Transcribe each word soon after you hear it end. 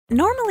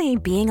Normally,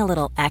 being a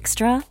little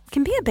extra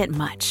can be a bit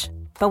much,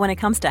 but when it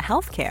comes to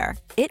healthcare,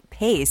 it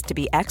pays to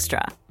be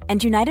extra.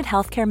 And United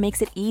Healthcare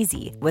makes it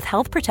easy with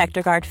Health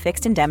Protector Guard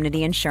fixed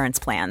indemnity insurance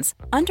plans.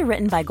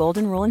 Underwritten by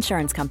Golden Rule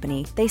Insurance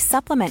Company, they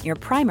supplement your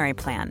primary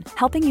plan,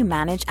 helping you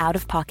manage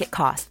out-of-pocket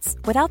costs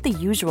without the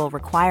usual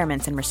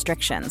requirements and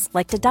restrictions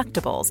like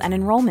deductibles and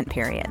enrollment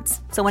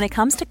periods. So when it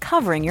comes to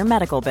covering your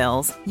medical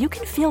bills, you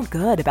can feel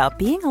good about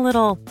being a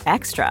little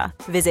extra.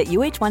 Visit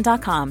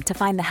uh1.com to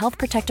find the Health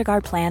Protector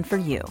Guard plan for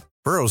you.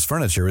 Burrow's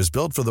furniture is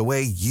built for the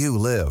way you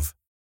live.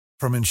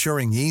 From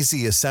ensuring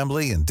easy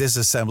assembly and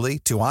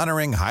disassembly to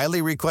honoring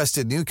highly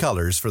requested new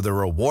colors for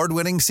their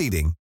award-winning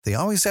seating, they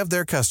always have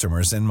their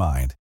customers in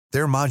mind.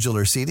 Their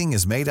modular seating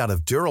is made out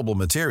of durable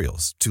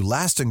materials to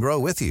last and grow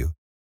with you.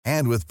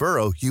 And with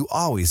Burrow, you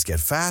always get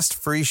fast,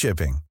 free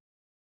shipping.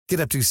 Get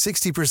up to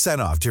 60%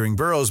 off during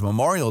Burrow's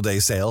Memorial Day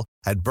sale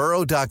at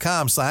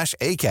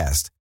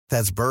burrow.com/ACAST.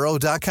 That's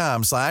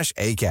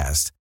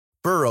burrow.com/ACAST.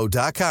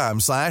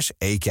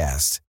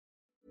 burrow.com/ACAST.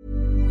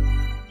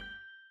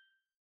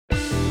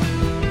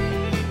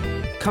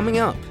 Coming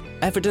up,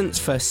 evidence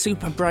for a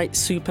super bright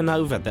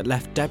supernova that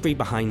left debris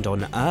behind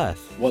on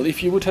Earth. Well,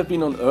 if you would have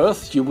been on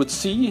Earth, you would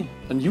see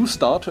a new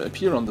star to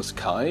appear on the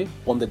sky,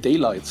 on the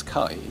daylight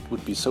sky. It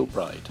would be so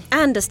bright.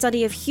 And a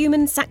study of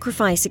human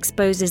sacrifice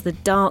exposes the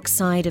dark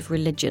side of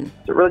religion.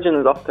 So religion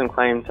is often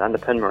claimed to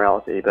underpin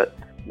morality, but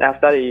our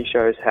study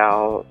shows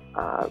how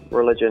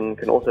religion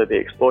can also be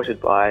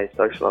exploited by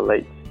social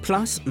elites.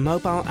 Plus,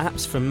 mobile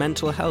apps for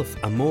mental health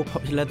are more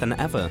popular than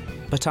ever.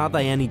 But are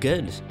they any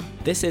good?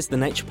 This is the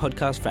Nature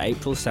Podcast for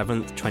April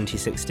 7th,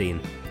 2016.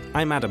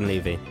 I'm Adam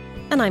Levy.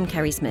 And I'm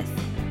Kerry Smith.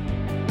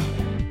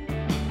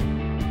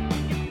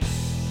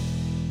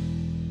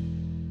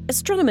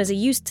 Astronomers are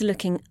used to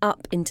looking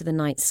up into the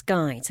night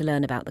sky to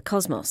learn about the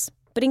cosmos.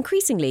 But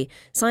increasingly,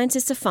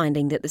 scientists are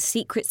finding that the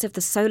secrets of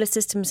the solar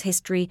system's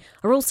history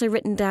are also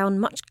written down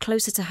much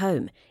closer to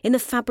home, in the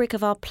fabric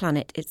of our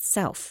planet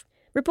itself.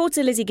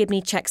 Reporter Lizzie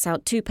Gibney checks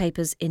out 2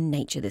 papers in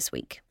Nature this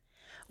week.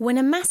 When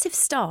a massive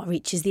star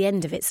reaches the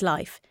end of its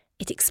life,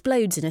 it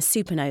explodes in a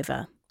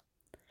supernova.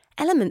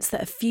 Elements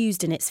that are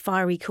fused in its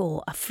fiery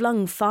core are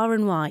flung far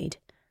and wide.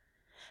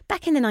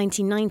 Back in the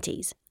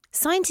 1990s,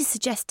 scientists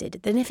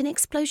suggested that if an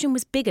explosion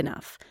was big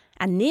enough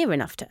and near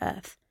enough to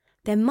Earth,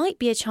 there might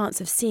be a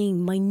chance of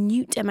seeing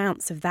minute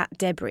amounts of that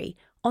debris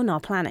on our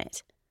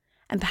planet,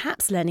 and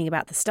perhaps learning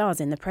about the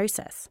stars in the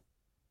process.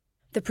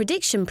 The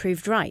prediction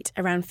proved right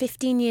around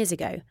 15 years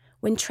ago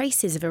when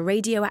traces of a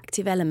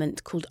radioactive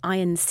element called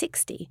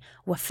iron-60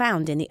 were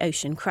found in the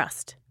ocean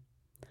crust.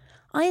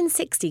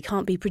 Iron-60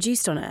 can't be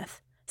produced on Earth,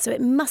 so it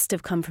must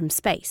have come from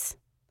space.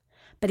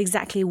 But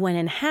exactly when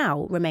and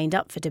how remained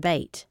up for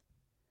debate.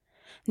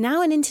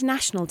 Now an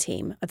international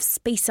team of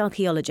space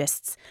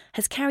archaeologists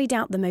has carried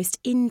out the most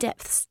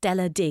in-depth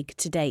stellar dig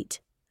to date.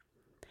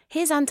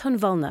 Here's Anton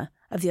Wollner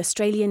of the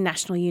Australian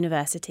National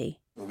University.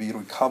 We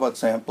recovered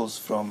samples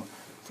from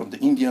the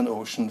Indian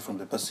Ocean, from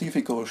the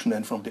Pacific Ocean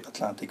and from the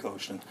Atlantic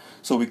Ocean.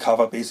 So we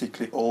cover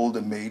basically all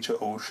the major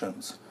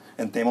oceans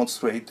and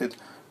demonstrated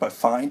by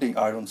finding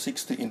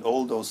iron-60 in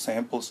all those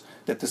samples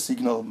that the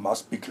signal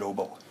must be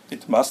global.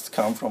 It must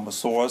come from a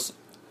source,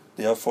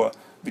 therefore,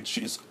 which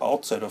is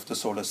outside of the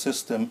solar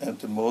system, and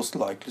the most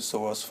likely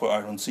source for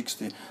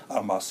iron-60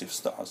 are massive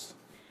stars.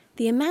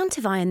 The amount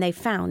of iron they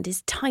found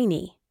is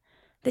tiny.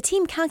 The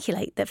team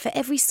calculate that for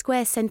every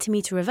square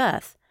centimetre of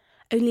Earth,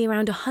 only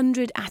around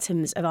 100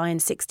 atoms of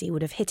iron-60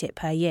 would have hit it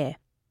per year.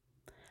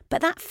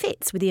 But that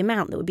fits with the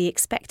amount that would be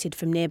expected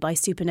from nearby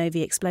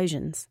supernovae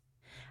explosions.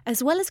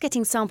 As well as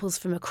getting samples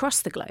from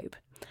across the globe,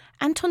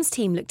 Anton's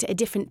team looked at a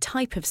different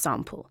type of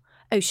sample,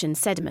 ocean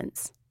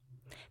sediments.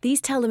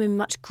 These tell them in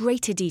much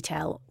greater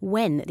detail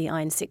when the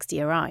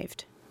iron-60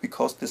 arrived.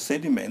 Because the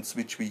sediments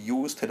which we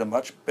used had a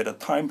much better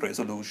time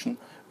resolution,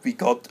 we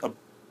got a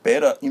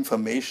better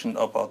information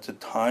about the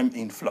time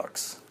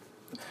influx.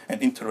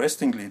 And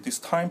interestingly, this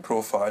time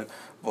profile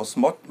was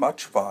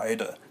much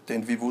wider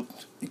than we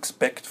would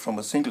expect from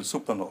a single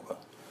supernova.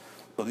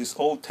 So this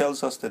all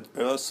tells us that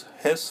Earth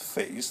has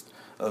faced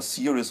a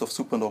series of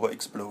supernova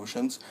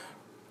explosions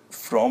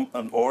from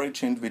an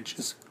origin which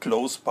is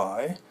close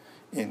by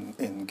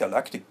in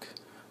galactic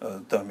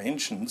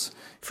dimensions.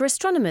 For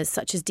astronomers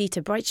such as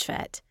Dieter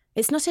Breitschwert,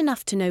 it's not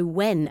enough to know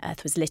when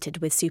Earth was littered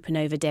with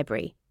supernova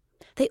debris.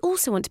 They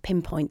also want to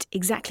pinpoint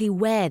exactly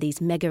where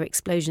these mega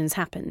explosions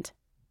happened.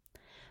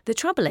 The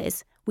trouble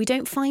is, we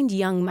don't find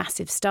young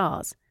massive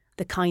stars,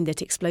 the kind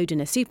that explode in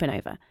a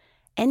supernova,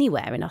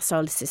 anywhere in our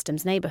solar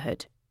system's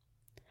neighbourhood.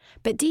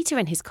 But Dieter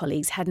and his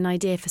colleagues had an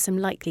idea for some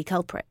likely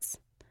culprits.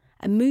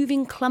 A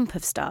moving clump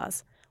of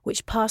stars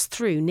which passed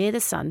through near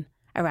the Sun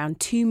around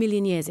 2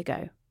 million years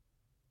ago.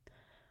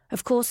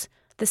 Of course,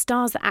 the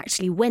stars that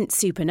actually went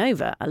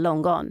supernova are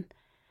long gone,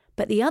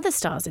 but the other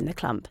stars in the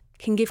clump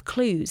can give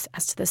clues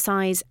as to the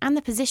size and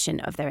the position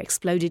of their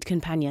exploded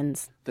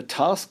companions. The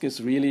task is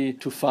really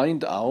to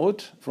find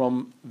out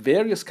from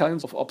various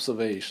kinds of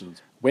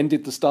observations. When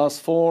did the stars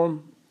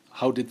form?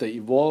 How did they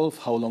evolve?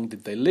 How long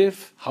did they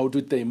live? How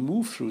did they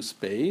move through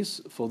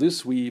space? For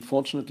this, we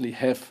fortunately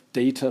have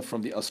data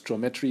from the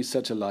astrometry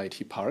satellite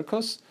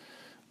Hipparcos,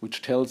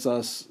 which tells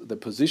us the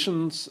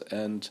positions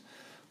and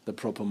the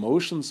proper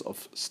motions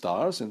of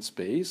stars in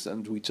space,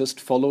 and we just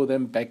follow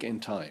them back in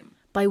time.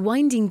 By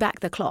winding back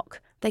the clock,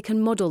 they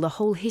can model the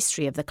whole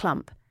history of the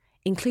clump,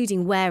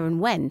 including where and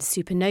when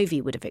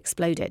supernovae would have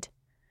exploded.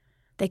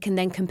 They can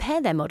then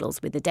compare their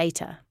models with the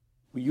data.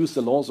 We use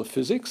the laws of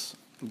physics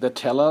that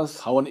tell us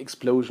how an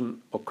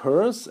explosion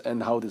occurs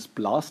and how this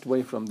blast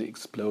wave from the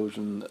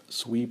explosion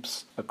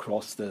sweeps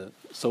across the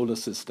solar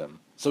system.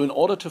 So in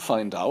order to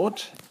find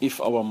out if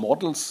our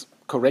models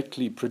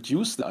correctly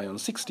produce the iron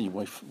 60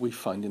 we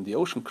find in the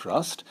ocean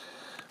crust,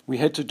 we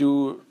had to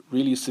do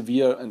really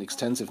severe and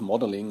extensive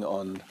modeling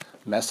on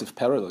massive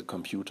parallel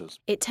computers.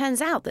 It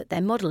turns out that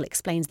their model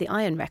explains the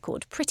iron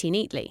record pretty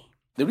neatly.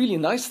 The really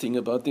nice thing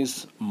about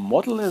this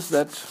model is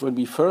that when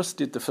we first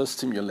did the first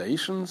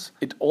simulations,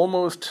 it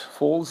almost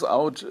falls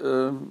out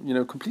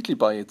completely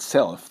by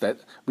itself. That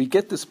we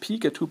get this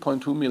peak at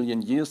 2.2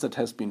 million years that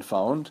has been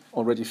found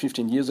already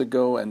 15 years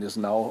ago and is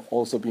now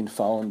also been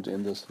found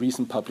in this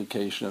recent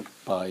publication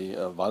by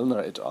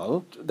Wallner et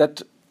al.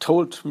 That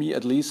told me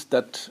at least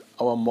that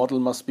our model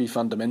must be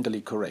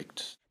fundamentally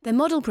correct. Their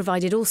model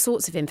provided all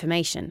sorts of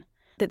information,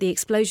 that the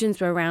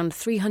explosions were around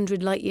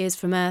 300 light years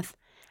from Earth,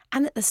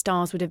 and that the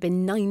stars would have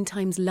been 9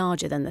 times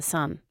larger than the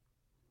Sun.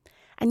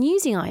 And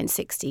using iron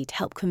 60 to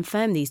help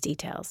confirm these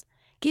details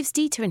gives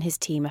Dieter and his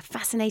team a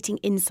fascinating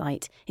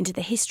insight into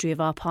the history of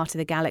our part of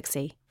the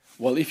galaxy.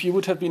 Well, if you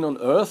would have been on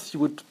Earth,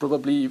 you would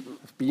probably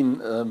have been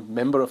a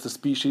member of the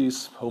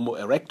species Homo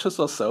erectus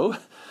or so,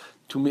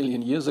 2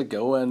 million years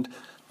ago. And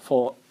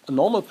for a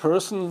normal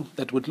person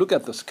that would look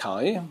at the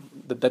sky,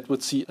 that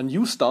would see a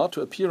new star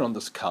to appear on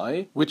the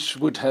sky, which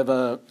would have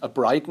a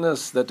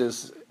brightness that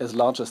is as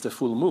large as the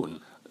full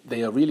moon.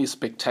 They are really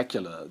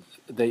spectacular.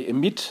 They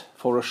emit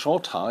for a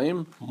short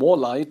time more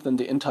light than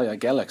the entire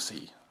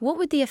galaxy. What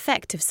would the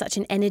effect of such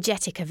an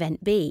energetic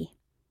event be?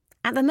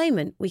 At the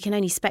moment, we can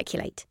only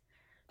speculate.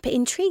 But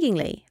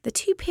intriguingly, the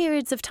 2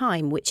 periods of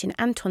time which in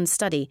Anton's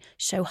study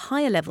show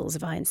higher levels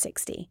of iron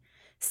 60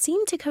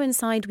 seem to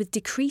coincide with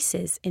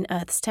decreases in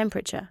Earth's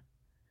temperature.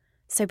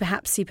 So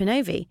perhaps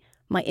supernovae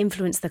might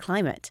influence the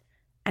climate,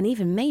 and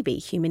even maybe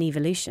human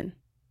evolution.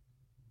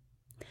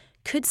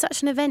 Could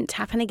such an event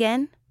happen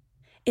again?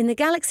 In the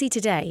galaxy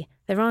today,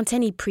 there aren't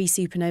any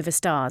pre-supernova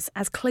stars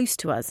as close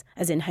to us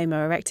as in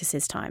Homo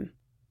erectus' time.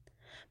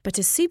 But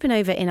a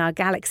supernova in our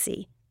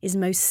galaxy is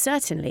most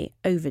certainly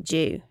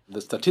overdue.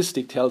 The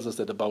statistic tells us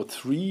that about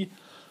 3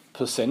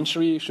 per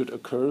century should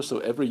occur, so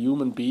every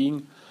human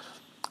being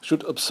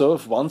should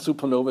observe one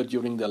supernova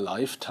during their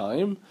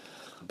lifetime.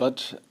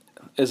 But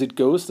as it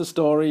goes, the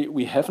story,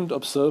 we haven't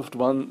observed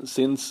one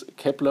since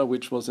Kepler,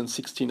 which was in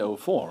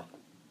 1604.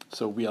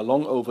 So we are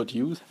long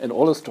overdue, and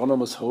all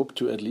astronomers hope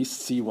to at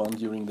least see one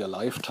during their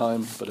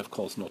lifetime, but of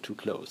course not too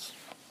close.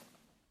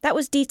 That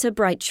was Dieter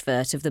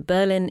Breitschwert of the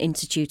Berlin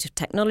Institute of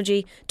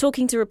Technology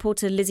talking to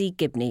reporter Lizzie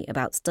Gibney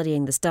about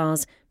studying the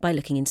stars by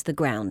looking into the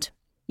ground.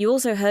 You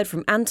also heard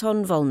from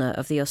Anton Wallner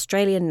of the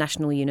Australian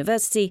National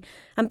University,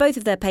 and both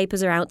of their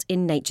papers are out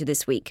in Nature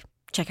this week.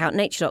 Check out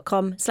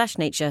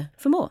nature.com/nature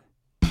for more.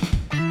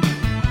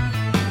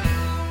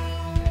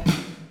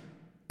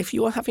 If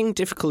you are having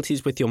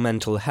difficulties with your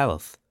mental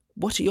health,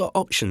 what are your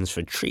options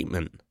for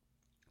treatment?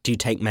 Do you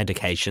take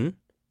medication?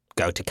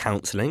 Go to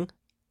counselling?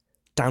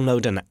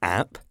 Download an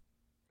app?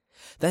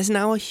 There's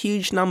now a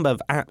huge number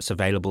of apps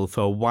available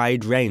for a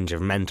wide range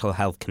of mental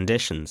health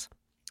conditions.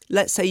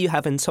 Let's say you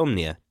have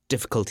insomnia,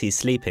 difficulty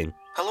sleeping.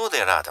 Hello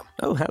there, Adam.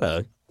 Oh,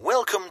 hello.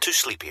 Welcome to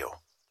Sleepio.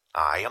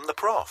 I am the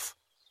Prof,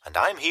 and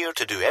I'm here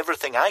to do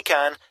everything I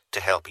can to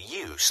help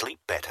you sleep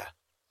better.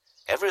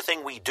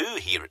 Everything we do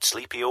here at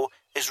Sleepio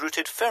is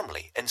rooted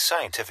firmly in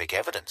scientific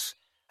evidence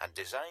and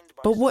designed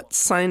by... But what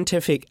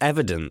scientific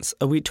evidence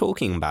are we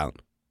talking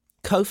about?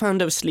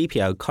 Co-founder of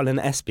Sleepio, Colin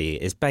Espy,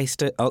 is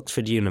based at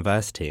Oxford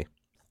University.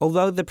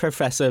 Although the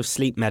professor of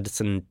sleep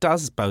medicine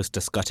does boast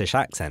a Scottish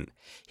accent,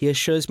 he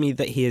assures me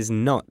that he is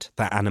not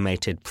the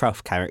animated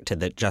prof character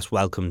that just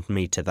welcomed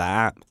me to the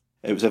app.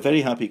 It was a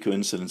very happy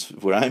coincidence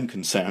where I'm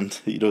concerned,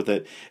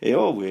 that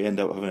we end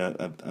up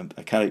having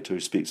a character who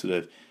speaks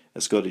with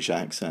a Scottish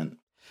accent.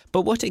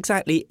 But what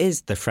exactly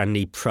is the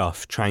friendly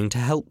prof trying to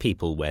help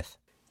people with?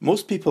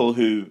 Most people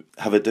who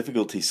have a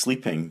difficulty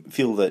sleeping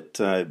feel that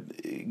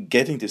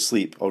getting to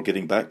sleep or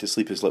getting back to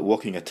sleep is like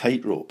walking a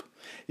tightrope.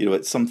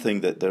 It's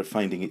something that they're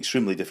finding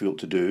extremely difficult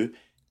to do.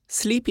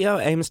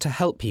 Sleepio aims to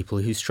help people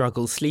who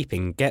struggle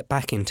sleeping get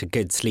back into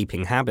good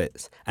sleeping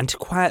habits and to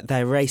quiet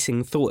their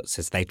racing thoughts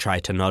as they try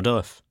to nod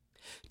off.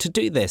 To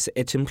do this,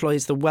 it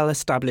employs the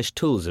well-established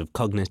tools of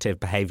cognitive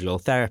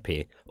behavioural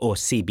therapy, or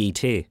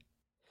CBT.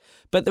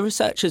 But the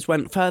researchers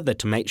went further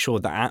to make sure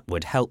the app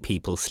would help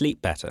people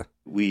sleep better.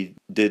 We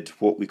did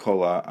what we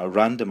call a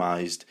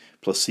randomised,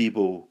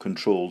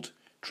 placebo-controlled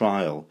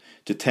trial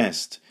to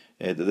test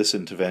that this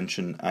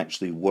intervention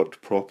actually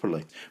worked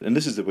properly. And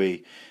this is the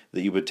way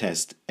that you would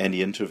test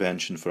any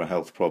intervention for a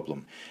health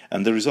problem.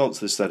 And the results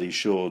of the study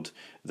showed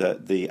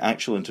that the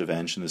actual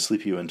intervention, the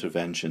Sleepio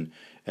intervention,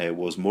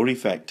 was more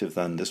effective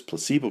than this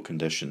placebo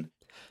condition.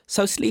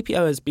 So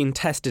Sleepio has been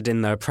tested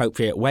in the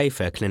appropriate way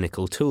for a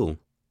clinical tool.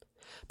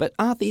 But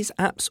are these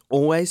apps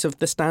always of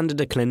the standard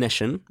a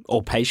clinician,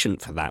 or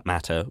patient for that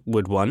matter,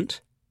 would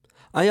want?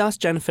 I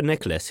asked Jennifer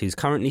Nicholas, who's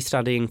currently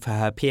studying for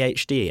her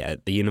PhD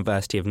at the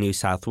University of New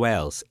South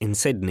Wales in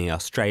Sydney,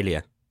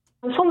 Australia.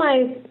 For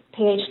my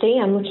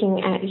PhD, I'm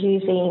looking at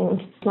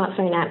using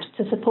smartphone apps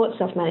to support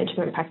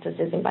self-management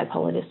practices in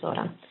bipolar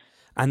disorder.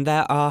 And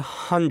there are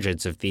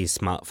hundreds of these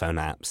smartphone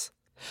apps.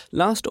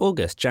 Last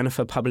August,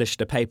 Jennifer published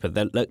a paper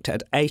that looked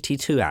at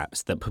 82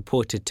 apps that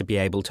purported to be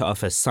able to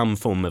offer some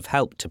form of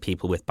help to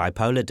people with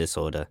bipolar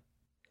disorder.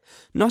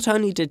 Not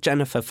only did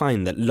Jennifer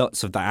find that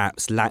lots of the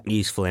apps lack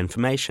useful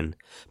information,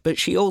 but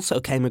she also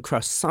came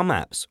across some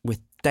apps with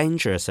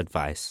dangerous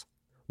advice.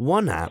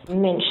 One app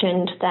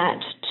mentioned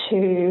that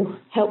to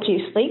help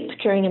you sleep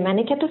during a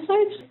manic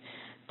episode,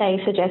 they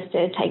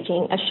suggested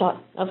taking a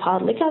shot of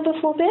hard liquor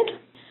before bed.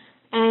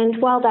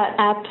 And while that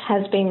app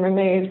has been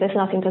removed, there's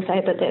nothing to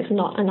say that there's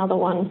not another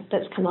one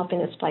that's come up in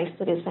its place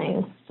that is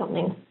saying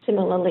something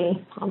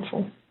similarly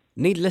harmful.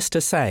 Needless to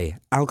say,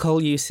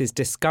 alcohol use is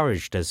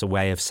discouraged as a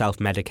way of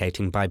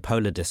self-medicating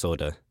bipolar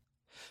disorder.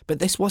 But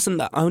this wasn't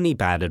the only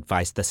bad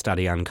advice the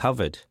study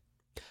uncovered.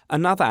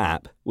 Another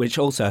app, which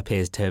also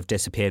appears to have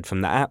disappeared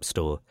from the App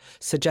Store,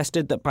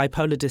 suggested that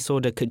bipolar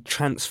disorder could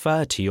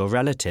transfer to your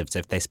relatives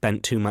if they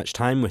spent too much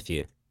time with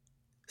you.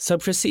 So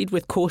proceed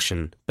with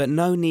caution, but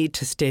no need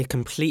to steer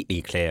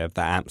completely clear of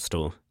the App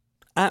Store.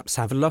 Apps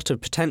have a lot of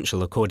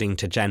potential, according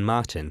to Jen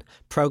Martin,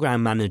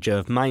 Programme Manager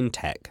of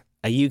MindTech,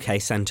 a UK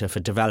centre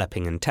for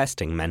developing and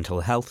testing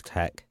mental health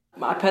tech.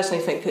 I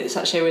personally think that it's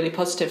actually a really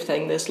positive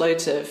thing. There's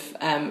loads of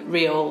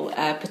real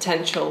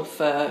potential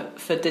for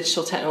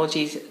digital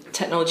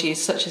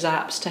technologies such as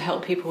apps to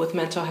help people with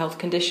mental health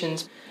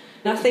conditions.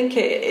 And I think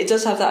it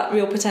does have that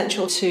real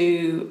potential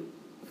to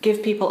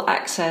give people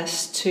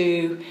access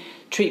to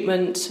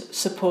treatment,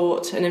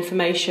 support and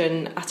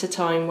information at a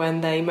time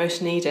when they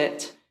most need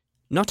it.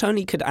 Not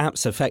only could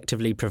apps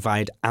effectively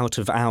provide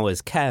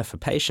out-of-hours care for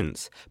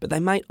patients, but they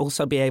might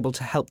also be able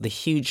to help the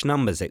huge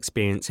numbers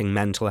experiencing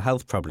mental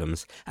health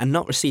problems and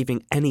not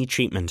receiving any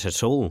treatment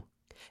at all.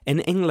 In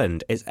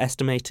England, it's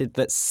estimated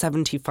that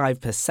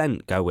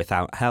 75% go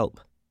without help.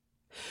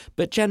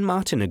 But Jen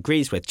Martin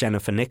agrees with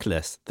Jennifer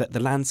Nicholas that the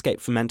landscape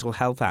for mental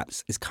health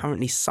apps is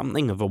currently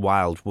something of a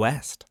wild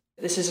west.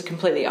 This is a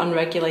completely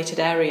unregulated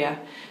area,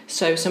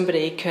 so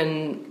somebody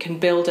can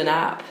build an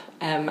app,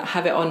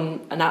 have it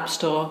on an app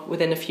store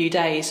within a few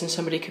days, and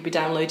somebody could be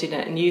downloading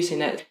it and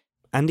using it.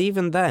 And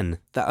even then,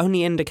 the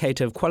only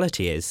indicator of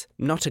quality is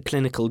not a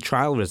clinical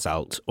trial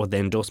result or the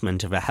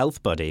endorsement of a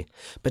health body,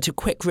 but a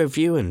quick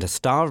review and a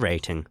star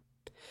rating.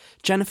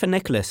 Jennifer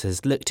Nicholas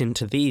has looked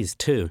into these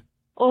too.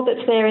 All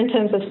that's there in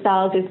terms of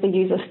stars is the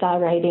user star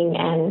rating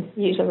and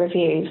user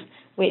reviews,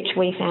 which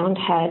we found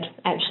had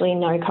actually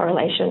no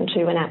correlation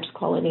to an app's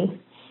quality.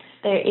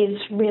 There is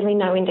really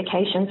no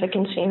indication for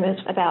consumers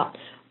about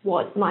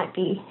what might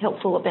be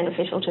helpful or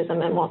beneficial to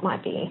them and what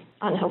might be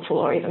unhelpful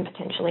or even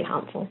potentially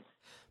harmful.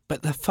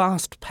 But the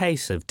fast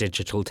pace of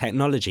digital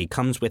technology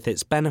comes with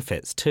its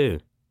benefits too.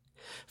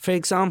 For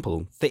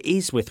example, the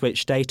ease with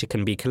which data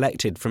can be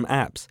collected from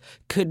apps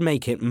could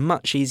make it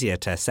much easier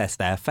to assess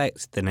their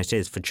effects than it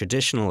is for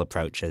traditional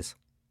approaches.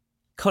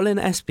 Colin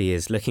Espy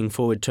is looking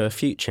forward to a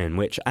future in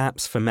which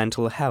apps for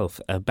mental health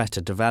are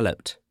better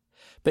developed.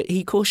 But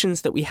he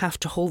cautions that we have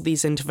to hold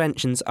these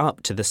interventions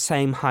up to the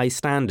same high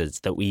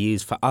standards that we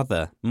use for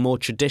other, more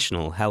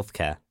traditional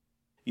healthcare.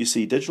 You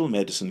see, digital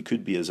medicine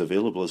could be as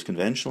available as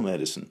conventional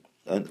medicine.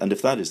 And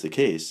if that is the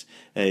case,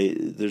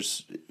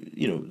 there's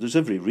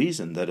every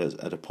reason that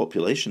at a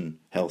population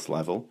health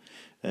level,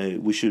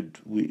 we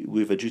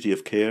have a duty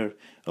of care,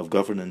 of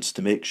governance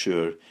to make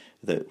sure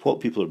that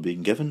what people are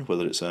being given,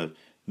 whether it's a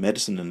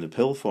medicine in the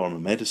pill form or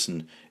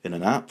medicine in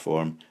an app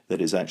form,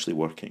 that is actually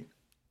working.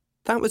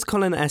 That was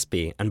Colin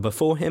Espy, and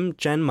before him,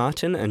 Jen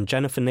Martin and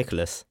Jennifer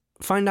Nicholas.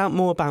 Find out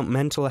more about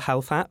mental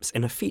health apps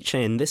in a feature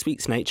in this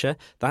week's Nature.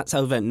 That's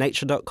over at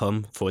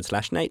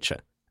nature.com/nature.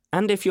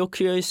 And if you're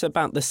curious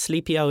about the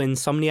Sleepio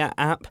Insomnia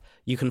app,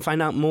 you can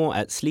find out more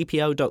at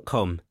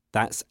sleepio.com.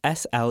 That's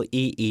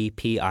sleepio.com.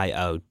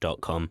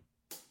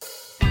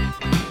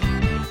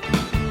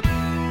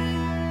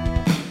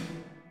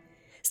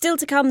 Still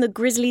to come, the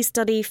Grizzly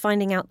study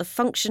finding out the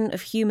function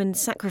of human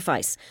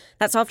sacrifice.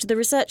 That's after the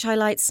research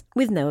highlights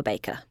with Noah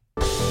Baker.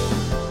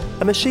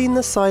 A machine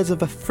the size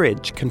of a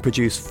fridge can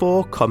produce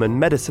 4 common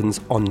medicines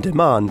on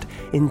demand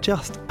in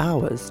just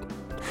hours.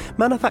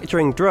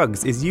 Manufacturing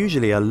drugs is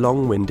usually a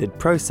long-winded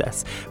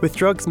process, with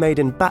drugs made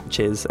in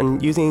batches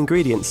and using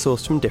ingredients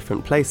sourced from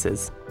different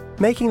places.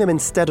 Making them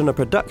instead on a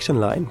production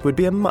line would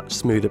be a much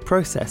smoother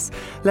process,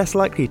 less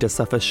likely to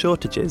suffer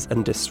shortages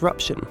and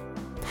disruption.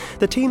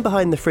 The team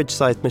behind the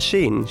fridge-sized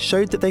machine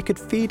showed that they could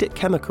feed it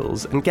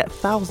chemicals and get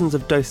thousands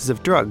of doses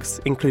of drugs,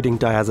 including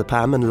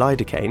diazepam and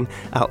lidocaine,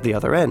 out the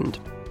other end.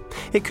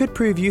 It could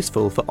prove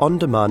useful for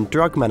on-demand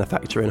drug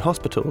manufacture in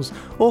hospitals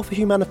or for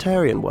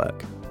humanitarian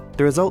work.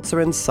 The results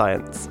are in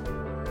Science.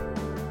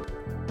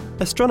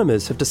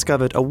 Astronomers have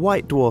discovered a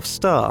white dwarf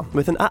star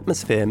with an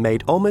atmosphere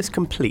made almost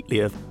completely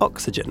of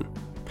oxygen.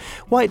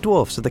 White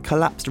dwarfs are the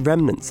collapsed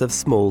remnants of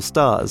small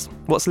stars,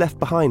 what's left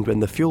behind when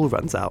the fuel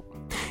runs out.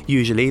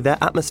 Usually their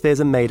atmospheres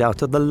are made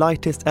out of the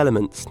lightest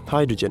elements,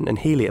 hydrogen and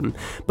helium,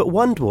 but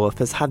one dwarf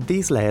has had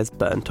these layers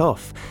burnt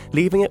off,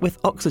 leaving it with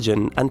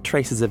oxygen and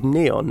traces of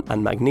neon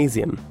and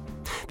magnesium.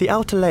 The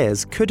outer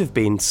layers could have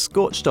been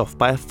scorched off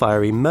by a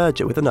fiery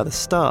merger with another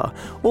star,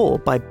 or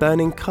by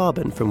burning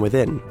carbon from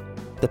within.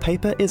 The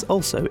paper is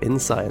also in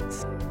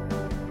Science.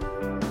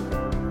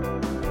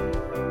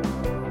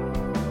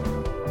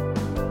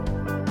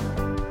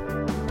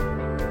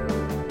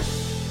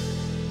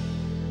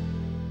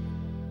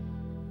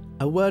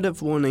 A word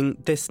of warning,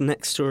 this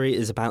next story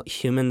is about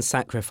human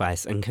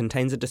sacrifice and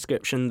contains a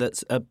description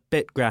that's a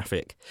bit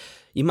graphic.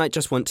 You might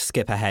just want to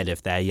skip ahead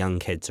if there are young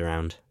kids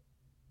around.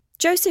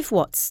 Joseph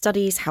Watts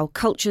studies how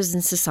cultures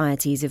and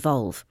societies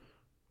evolve,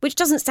 which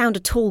doesn't sound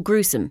at all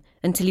gruesome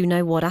until you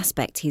know what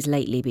aspect he's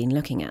lately been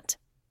looking at.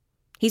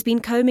 He's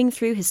been combing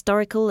through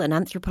historical and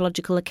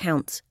anthropological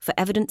accounts for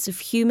evidence of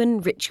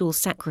human ritual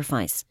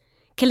sacrifice,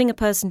 killing a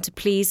person to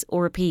please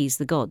or appease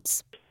the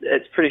gods.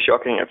 It's pretty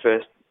shocking at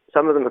first.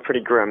 Some of them are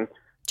pretty grim.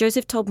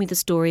 Joseph told me the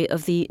story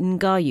of the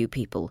Ngayu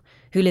people,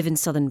 who live in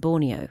southern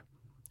Borneo.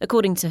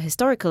 According to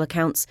historical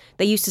accounts,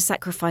 they used to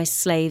sacrifice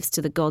slaves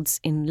to the gods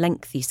in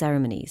lengthy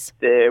ceremonies.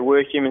 There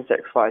were human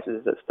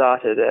sacrifices that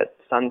started at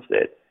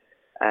sunset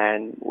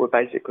and were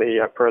basically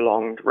a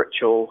prolonged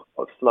ritual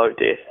of slow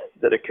death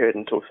that occurred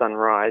until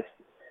sunrise.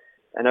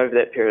 And over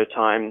that period of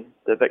time,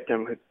 the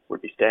victim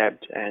would be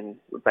stabbed and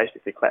would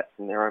basically collapse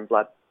in their own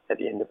blood at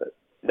the end of it.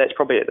 That's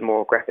probably at the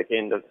more graphic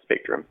end of the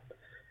spectrum.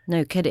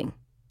 No kidding.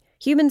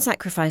 Human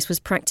sacrifice was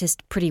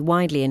practiced pretty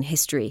widely in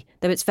history,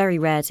 though it's very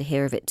rare to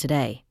hear of it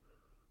today.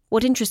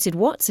 What interested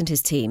Watts and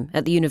his team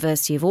at the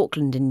University of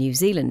Auckland in New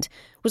Zealand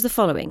was the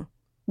following.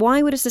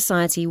 Why would a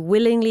society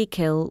willingly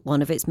kill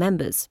one of its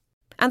members?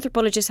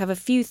 Anthropologists have a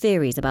few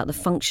theories about the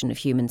function of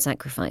human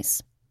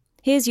sacrifice.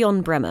 Here's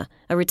Jon Bremer,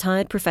 a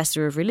retired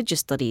professor of religious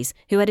studies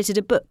who edited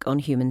a book on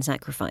human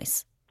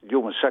sacrifice.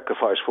 Human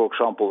sacrifice, for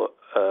example,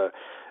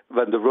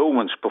 when the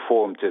Romans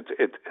performed it,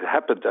 it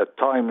happened at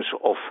times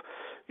of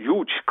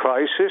huge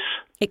crisis.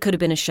 It could have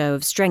been a show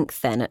of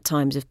strength then at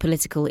times of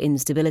political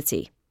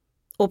instability.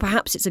 Or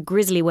perhaps it's a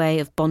grisly way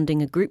of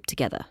bonding a group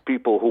together.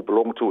 People who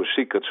belong to a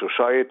secret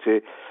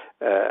society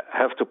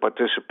have to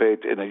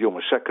participate in a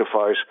human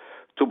sacrifice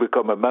to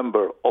become a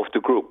member of the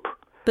group.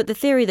 But the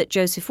theory that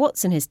Joseph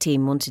Watts and his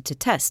team wanted to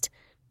test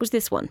was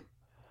this one.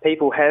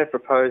 People have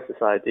proposed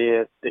this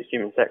idea that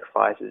human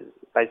sacrifice is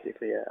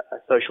basically a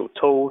social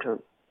tool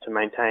to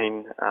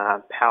maintain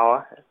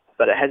power,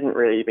 but it hasn't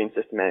really been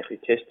systematically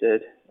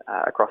tested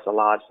across a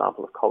large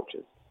sample of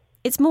cultures.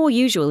 It's more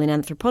usual in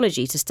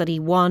anthropology to study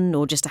one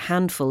or just a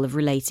handful of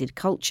related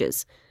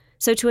cultures.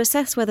 So to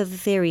assess whether the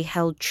theory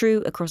held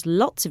true across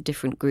lots of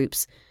different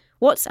groups,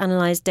 Watts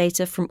analysed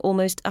data from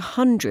almost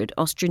 100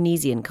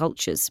 Austronesian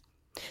cultures.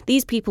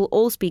 These people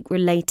all speak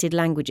related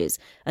languages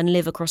and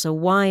live across a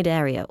wide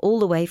area all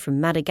the way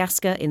from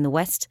Madagascar in the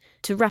west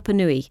to Rapa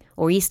Nui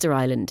or Easter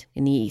Island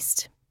in the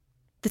east.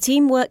 The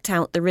team worked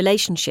out the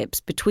relationships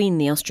between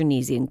the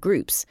Austronesian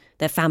groups,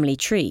 their family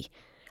tree,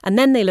 and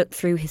then they looked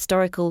through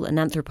historical and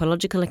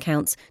anthropological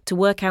accounts to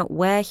work out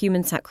where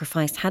human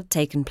sacrifice had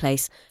taken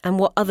place and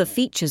what other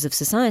features of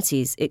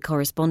societies it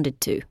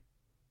corresponded to.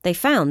 They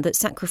found that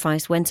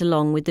sacrifice went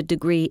along with the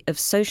degree of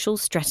social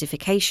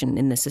stratification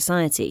in the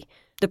society,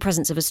 the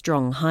presence of a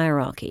strong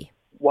hierarchy.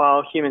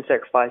 While human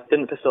sacrifice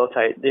didn't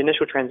facilitate the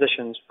initial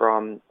transitions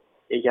from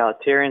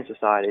egalitarian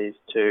societies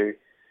to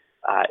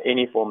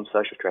any form of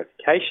social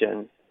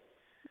stratification,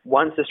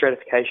 once the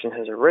stratification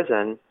has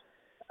arisen,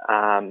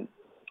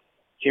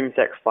 human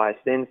sacrifice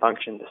then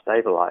functioned to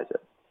stabilise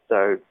it.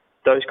 So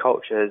those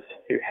cultures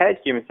who had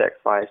human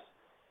sacrifice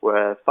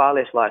were far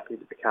less likely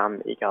to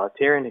become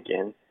egalitarian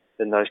again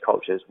than those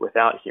cultures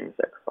without human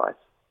sacrifice.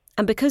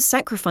 And because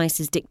sacrifice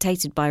is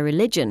dictated by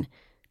religion,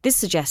 this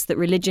suggests that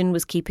religion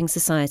was keeping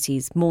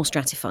societies more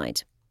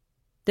stratified.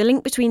 The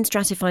link between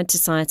stratified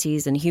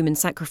societies and human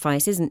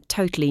sacrifice isn't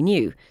totally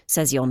new,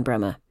 says Jon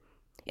Bremer.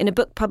 In a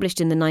book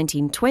published in the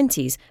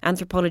 1920s,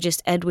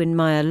 anthropologist Edwin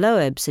Meyer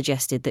Loeb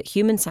suggested that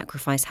human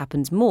sacrifice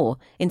happens more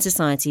in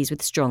societies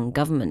with strong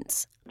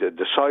governments.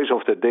 The size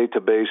of the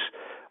database,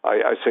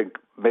 I think,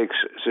 makes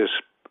this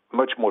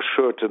much more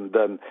certain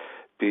than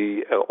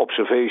the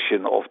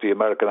observation of the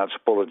American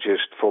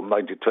anthropologist from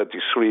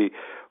 1923,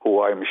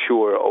 who I'm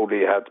sure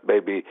only had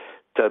maybe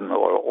 10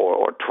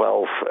 or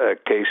 12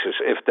 cases,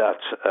 if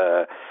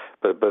that,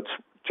 but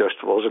just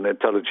was an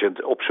intelligent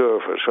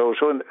observer.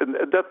 So in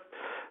that,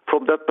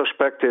 from that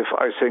perspective,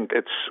 I think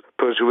it's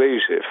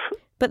persuasive.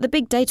 But the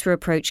big data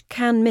approach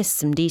can miss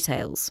some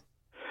details.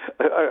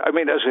 I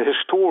mean, as a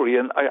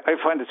historian, I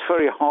find it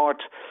very hard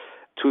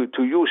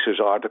to use this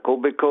article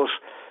because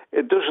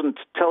it doesn't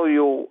tell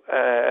you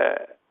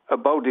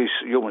about these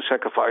human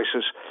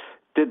sacrifices.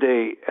 Did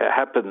they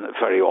happen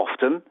very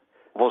often?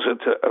 Was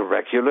it a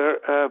regular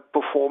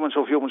performance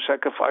of human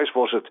sacrifice?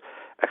 Was it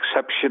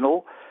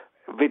exceptional?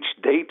 Which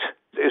date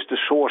is the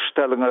source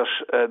telling us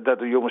that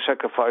the human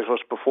sacrifice was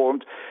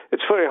performed?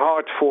 It's very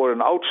hard for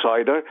an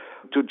outsider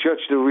to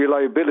judge the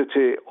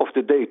reliability of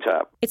the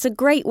data. It's a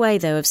great way,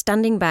 though, of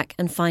standing back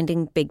and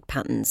finding big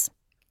patterns.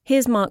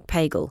 Here's Mark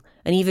Pagel,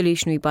 an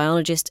evolutionary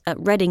biologist at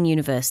Reading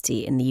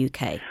University in the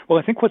UK. Well,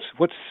 I think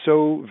what's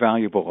so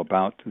valuable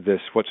about this,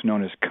 what's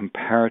known as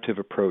comparative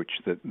approach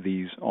that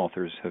these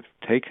authors have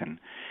taken,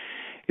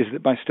 is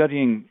that by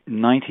studying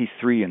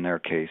 93, in their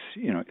case,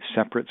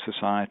 separate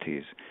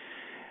societies,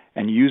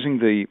 and using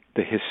the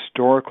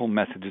historical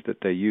methods that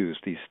they use,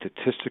 these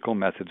statistical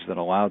methods that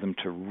allow them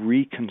to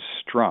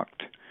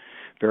reconstruct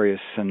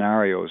various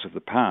scenarios of the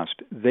past,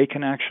 they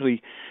can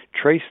actually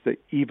trace the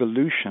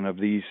evolution of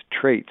these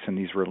traits and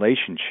these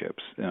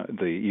relationships,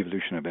 the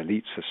evolution of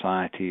elite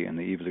society and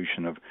the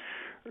evolution of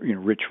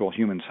ritual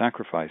human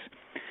sacrifice.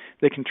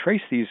 They can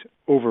trace these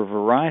over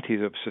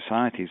varieties of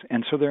societies,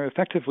 and so they're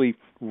effectively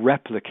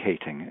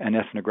replicating an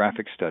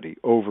ethnographic study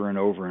over and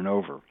over and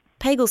over.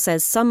 Pagel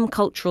says some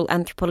cultural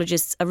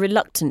anthropologists are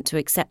reluctant to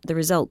accept the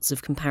results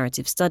of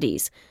comparative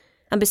studies.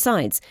 And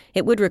besides,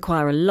 it would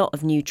require a lot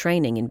of new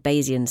training in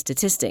Bayesian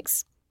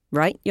statistics.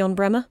 Right, Jon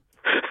Bremer?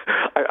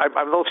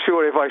 I'm not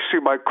sure if I see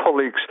my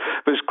colleagues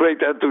with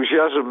great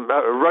enthusiasm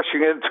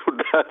rushing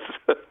into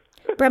that.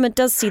 Bremer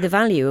does see the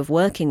value of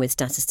working with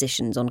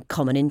statisticians on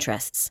common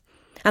interests.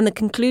 And the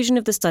conclusion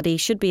of the study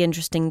should be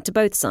interesting to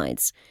both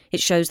sides. It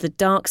shows the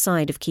dark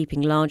side of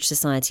keeping large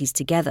societies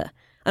together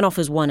and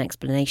offers one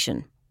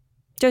explanation.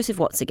 Joseph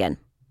Watts again.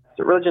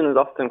 So religion is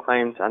often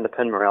claimed to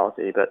underpin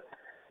morality, but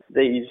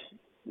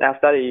our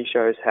study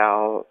shows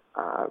how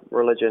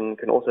religion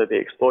can also be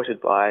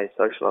exploited by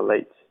social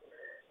elites,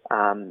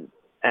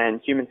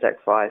 and human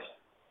sacrifice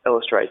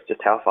illustrates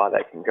just how far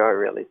that can go,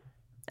 really.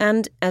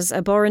 And as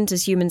abhorrent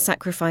as human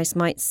sacrifice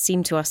might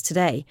seem to us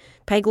today,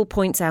 Pagel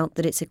points out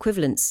that its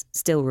equivalents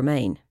still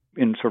remain.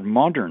 In sort of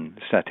modern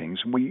settings,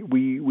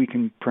 we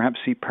can perhaps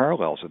see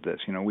parallels of this.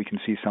 We can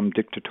see some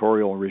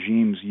dictatorial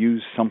regimes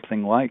use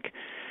something like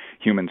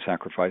human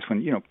sacrifice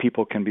when,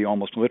 people can be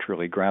almost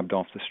literally grabbed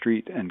off the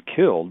street and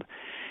killed.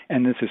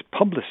 And this is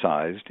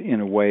publicized in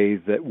a way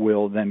that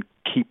will then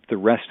keep the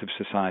rest of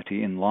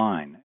society in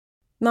line.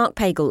 Mark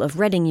Pagel of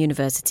Reading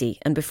University,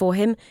 and before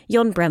him,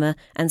 Jon Bremer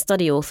and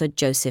study author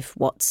Joseph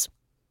Watts.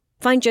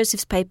 Find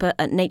Joseph's paper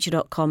at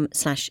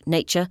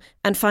nature.com/nature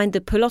and find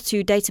the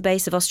Pulotu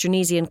database of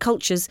Austronesian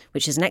cultures,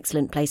 which is an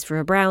excellent place for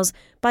a browse,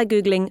 by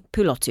Googling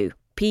Pulotu,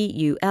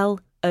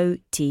 Pulotu.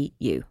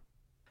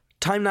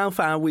 Time now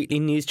for our weekly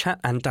news chat,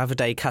 and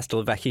Davide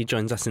Castelvecchi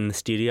joins us in the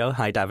studio.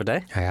 Hi,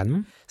 Davide. Hi,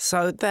 Adam.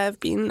 So there have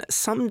been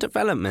some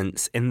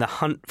developments in the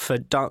hunt for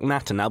dark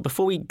matter. Now,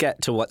 before we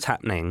get to what's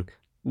happening,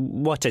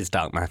 what is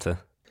dark matter?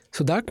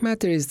 So dark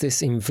matter is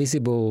this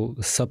invisible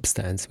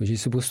substance which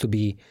is supposed to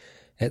be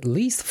at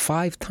least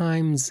 5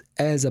 times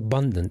as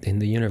abundant in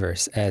the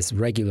universe as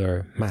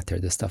regular matter,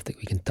 the stuff that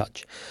we can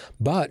touch.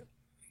 But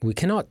we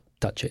cannot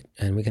touch it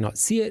and we cannot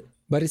see it,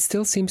 but it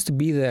still seems to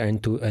be there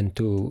and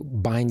to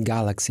bind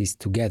galaxies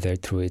together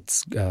through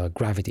its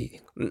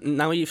gravity.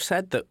 Now, you've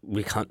said that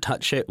we can't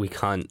touch it, we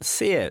can't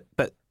see it,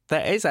 but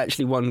there is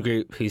actually one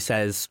group who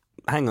says,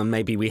 hang on,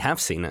 maybe we have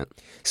seen it.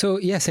 So,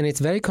 yes, and it's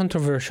very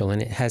controversial,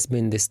 and it has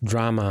been this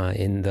drama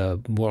in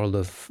the world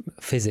of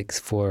physics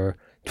for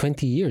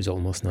 20 years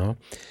almost now.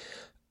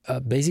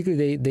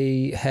 Basically,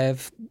 they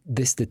have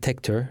this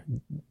detector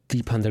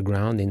deep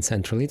underground in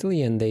central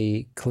Italy, and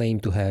they claim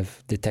to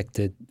have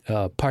detected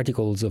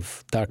particles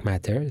of dark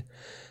matter,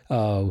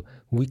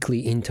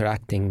 weakly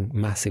interacting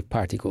massive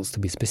particles, to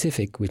be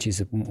specific, which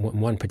is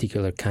one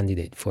particular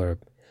candidate for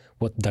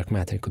what dark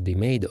matter could be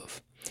made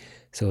of.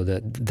 So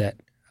that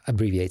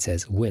abbreviates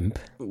as WIMP.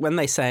 When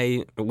they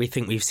say we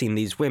think we've seen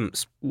these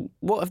WIMPs,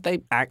 what have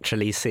they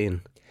actually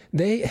seen?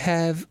 They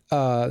have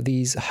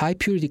these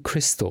high-purity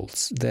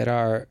crystals that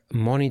are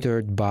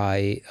monitored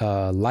by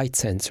light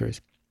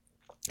sensors.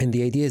 And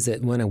the idea is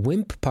that when a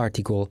WIMP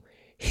particle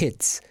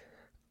hits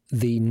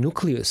the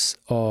nucleus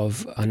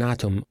of an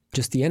atom,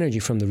 just the energy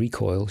from the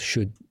recoil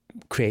should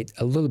create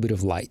a little bit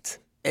of light.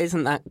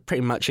 Isn't that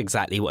pretty much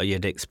exactly what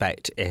you'd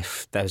expect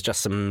if there's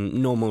just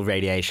some normal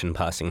radiation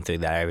passing through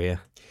the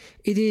area?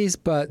 It is,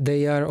 but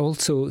they are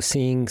also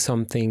seeing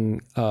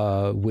something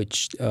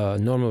which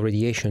normal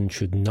radiation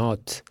should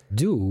not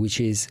do, which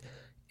is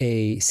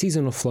a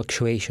seasonal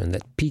fluctuation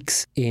that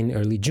peaks in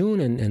early June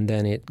and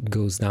then it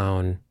goes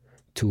down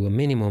to a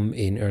minimum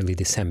in early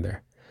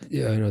December.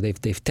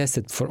 They've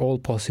tested for all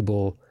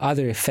possible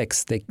other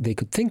effects they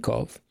could think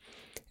of,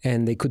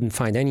 and they couldn't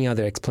find any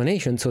other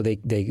explanation, so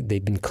they've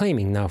been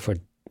claiming now for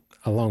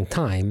a long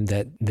time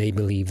that they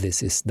believe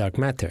this is dark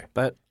matter.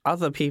 But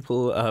other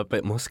people are a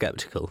bit more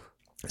skeptical.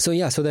 So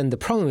then the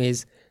problem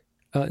is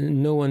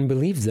no one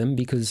believes them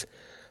because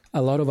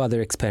A lot of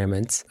other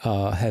experiments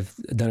have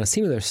done a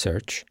similar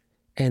search,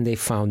 and they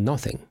found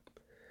nothing.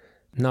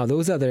 Now,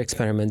 those other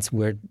experiments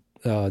where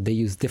they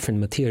use different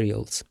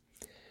materials.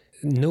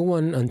 No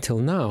one until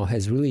now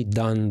has really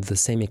done the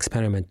same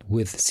experiment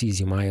with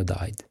cesium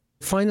iodide.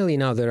 Finally,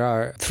 now there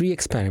are 3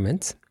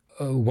 experiments,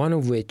 one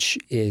of which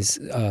is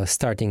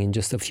starting in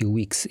just a few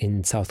weeks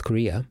in South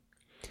Korea,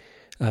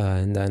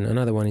 and then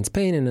another one in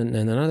Spain, and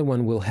another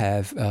one will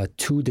have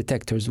 2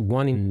 detectors,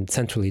 one in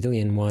central Italy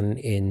and one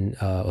in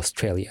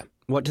Australia.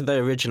 What do the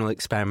original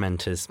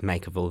experimenters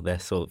make of all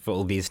this, or for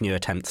all these new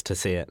attempts to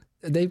see it?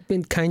 They've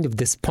been kind of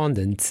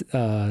despondent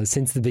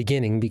since the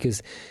beginning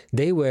because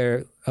they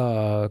were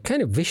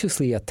kind of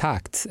viciously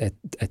attacked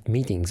at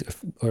meetings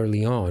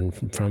early on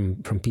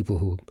from people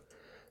who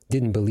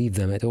didn't believe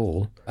them at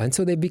all. And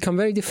so they become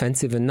very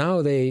defensive. And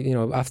now they,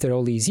 after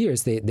all these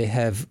years, they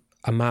have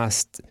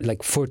amassed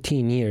like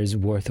 14 years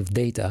worth of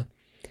data.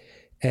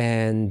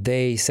 And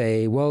they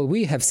say, well,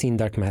 we have seen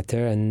dark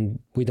matter and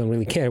we don't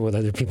really care what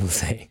other people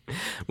say.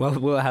 Well,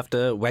 we'll have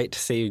to wait to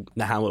see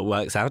how it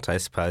works out, I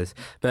suppose.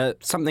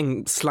 But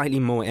something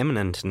slightly more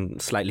imminent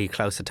and slightly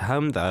closer to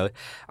home, though,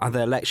 are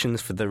the elections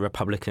for the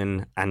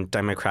Republican and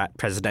Democrat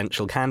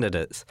presidential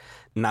candidates.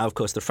 Now, of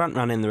course, the front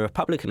runner in the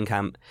Republican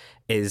camp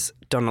is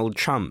Donald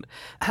Trump.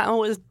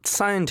 How are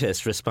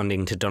scientists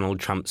responding to Donald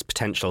Trump's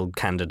potential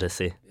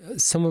candidacy?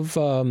 Some of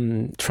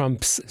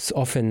Trump's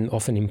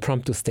often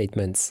impromptu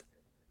statements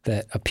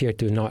that appear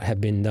to not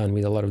have been done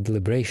with a lot of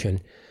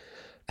deliberation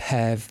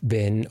have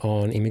been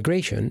on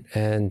immigration.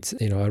 And,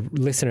 our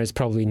listeners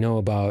probably know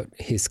about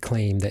his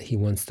claim that he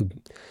wants to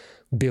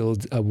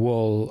build a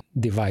wall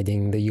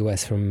dividing the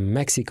U.S. from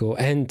Mexico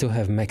and to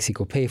have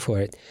Mexico pay for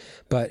it.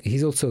 But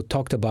he's also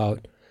talked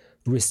about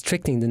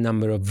restricting the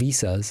number of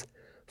visas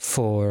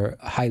for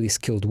highly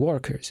skilled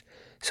workers.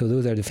 So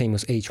those are the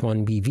famous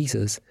H-1B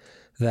visas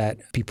that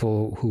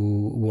people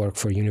who work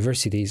for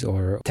universities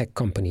or tech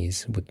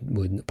companies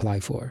would apply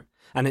for.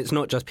 And it's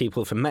not just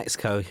people from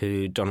Mexico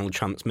who Donald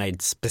Trump's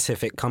made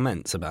specific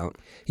comments about.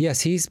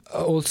 Yes, he's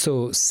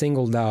also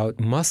singled out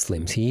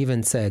Muslims. He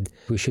even said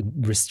we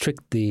should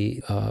restrict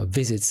the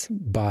visits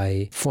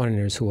by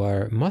foreigners who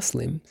are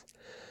Muslims.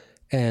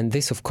 And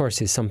this, of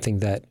course, is something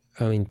that,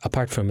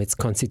 apart from its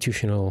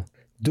constitutional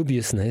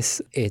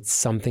dubiousness, it's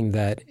something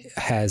that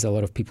has a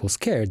lot of people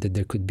scared that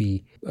there could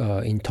be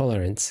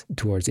intolerance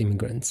towards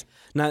immigrants.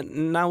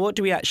 Now, what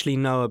do we actually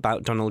know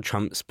about Donald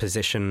Trump's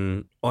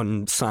position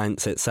on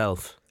science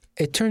itself?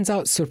 It turns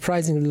out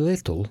surprisingly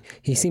little.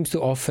 He seems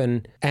to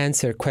often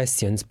answer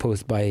questions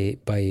posed by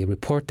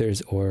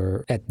reporters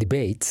or at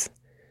debates.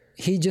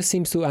 He just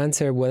seems to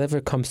answer whatever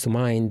comes to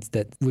mind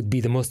that would be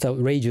the most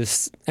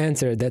outrageous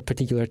answer at that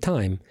particular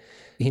time.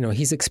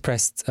 He's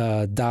expressed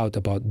doubt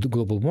about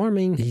global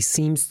warming. He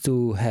seems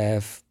to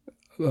have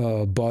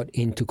bought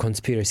into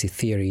conspiracy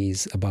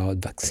theories about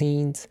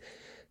vaccines.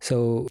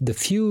 So the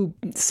few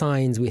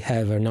signs we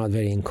have are not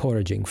very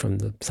encouraging from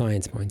the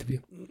science point of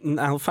view.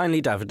 Now,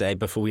 finally, Davide,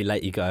 before we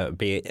let you go, it would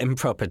be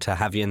improper to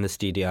have you in the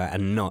studio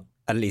and not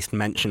at least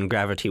mention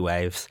gravity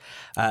waves.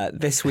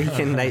 This week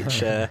in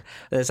Nature,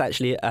 there's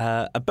actually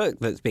a book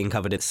that's being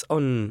covered. It's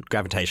on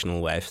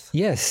gravitational waves.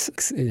 Yes,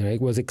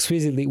 it was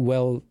exquisitely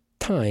well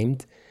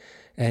timed,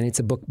 and it's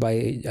a book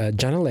by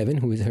Janna Levin,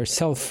 who is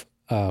herself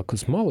a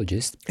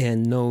cosmologist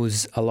and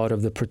knows a lot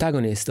of the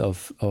protagonists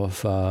of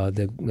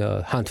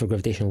the hunt for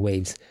gravitational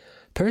waves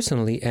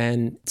personally.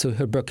 And so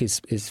her book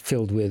is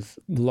filled with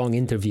long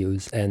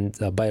interviews and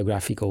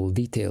biographical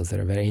details that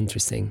are very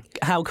interesting.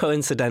 How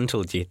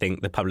coincidental do you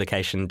think the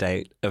publication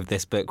date of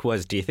this book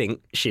was? Do you think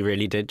she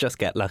really did just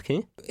get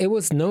lucky? It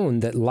was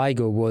known that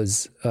LIGO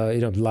was,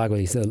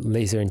 LIGO is a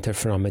Laser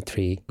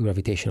Interferometry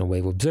Gravitational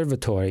Wave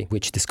Observatory,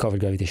 which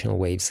discovered gravitational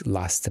waves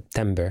last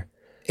September.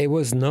 It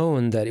was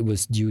known that it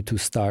was due to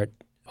start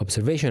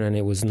observation, and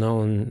it was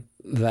known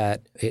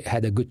that it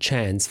had a good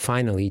chance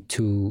finally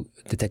to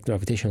detect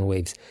gravitational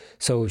waves.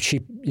 So she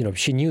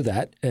knew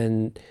that,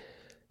 and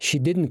she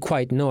didn't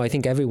quite know. I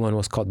think everyone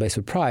was caught by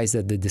surprise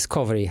that the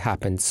discovery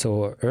happened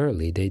so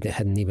early. They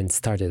hadn't even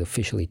started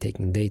officially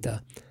taking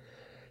data.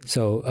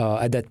 So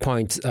at that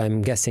point,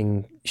 I'm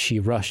guessing she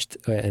rushed,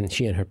 and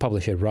she and her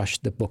publisher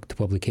rushed the book to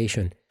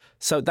publication.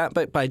 So that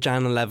book by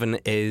Janna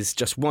Levin is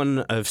just one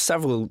of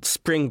several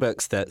spring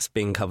books that's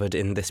being covered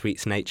in this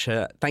week's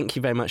Nature. Thank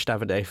you very much,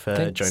 Davide,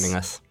 for joining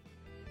us.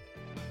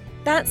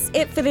 That's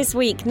it for this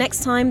week.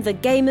 Next time, the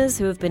gamers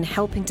who have been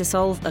helping to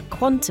solve a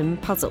quantum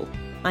puzzle.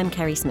 I'm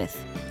Kerry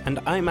Smith. And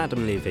I'm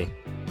Adam Levy.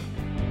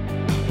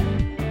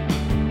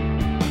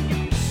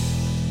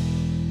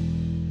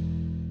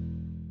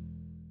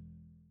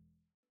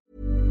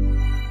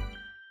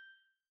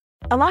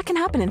 A lot can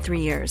happen in 3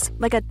 years,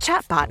 like a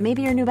chatbot may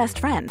be your new best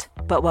friend.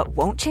 But what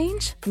won't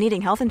change?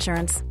 Needing health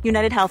insurance.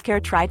 United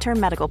Healthcare Tri-Term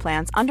Medical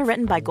Plans,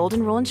 underwritten by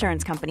Golden Rule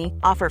Insurance Company,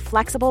 offer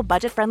flexible,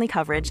 budget-friendly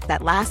coverage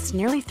that lasts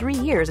nearly 3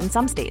 years in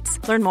some states.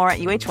 Learn more at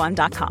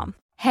uh1.com.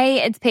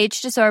 Hey, it's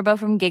Paige DeSorbo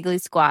from Giggly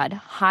Squad.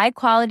 High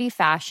quality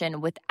fashion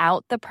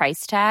without the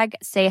price tag.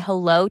 Say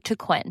hello to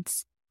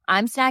Quince.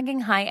 I'm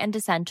snagging high-end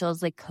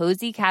essentials like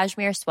cozy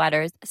cashmere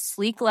sweaters,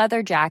 sleek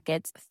leather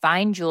jackets,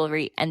 fine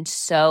jewelry, and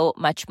so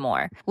much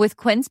more. With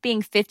Quince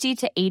being 50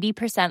 to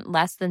 80%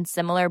 less than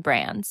similar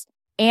brands.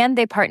 And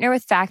they partner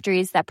with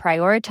factories that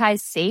prioritize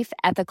safe,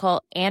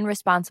 ethical, and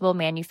responsible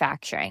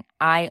manufacturing.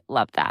 I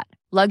love that.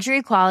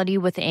 Luxury quality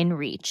within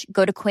reach.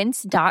 Go to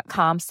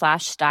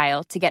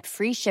quince.com/style to get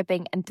free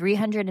shipping and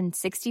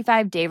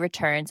 365-day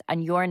returns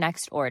on your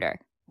next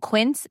order.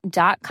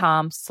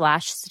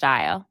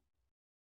 Quince.com/style.